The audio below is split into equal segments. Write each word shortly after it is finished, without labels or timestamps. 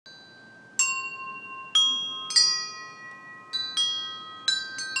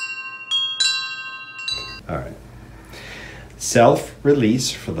All right.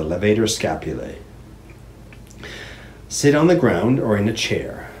 Self-release for the levator scapulae. Sit on the ground or in a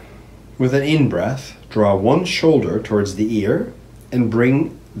chair. With an in-breath, draw one shoulder towards the ear and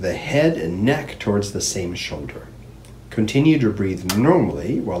bring the head and neck towards the same shoulder. Continue to breathe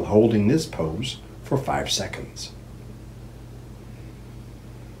normally while holding this pose for 5 seconds.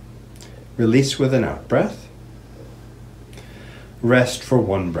 Release with an out-breath. Rest for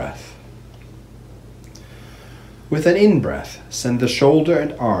 1 breath. With an in-breath, send the shoulder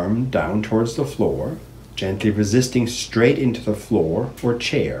and arm down towards the floor, gently resisting straight into the floor or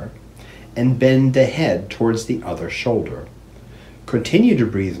chair, and bend the head towards the other shoulder. Continue to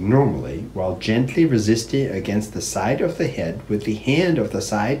breathe normally while gently resisting against the side of the head with the hand of the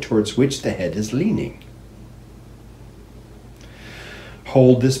side towards which the head is leaning.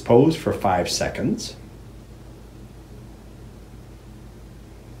 Hold this pose for 5 seconds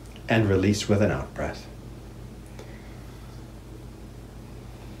and release with an out-breath.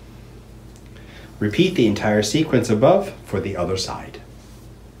 Repeat the entire sequence above for the other side.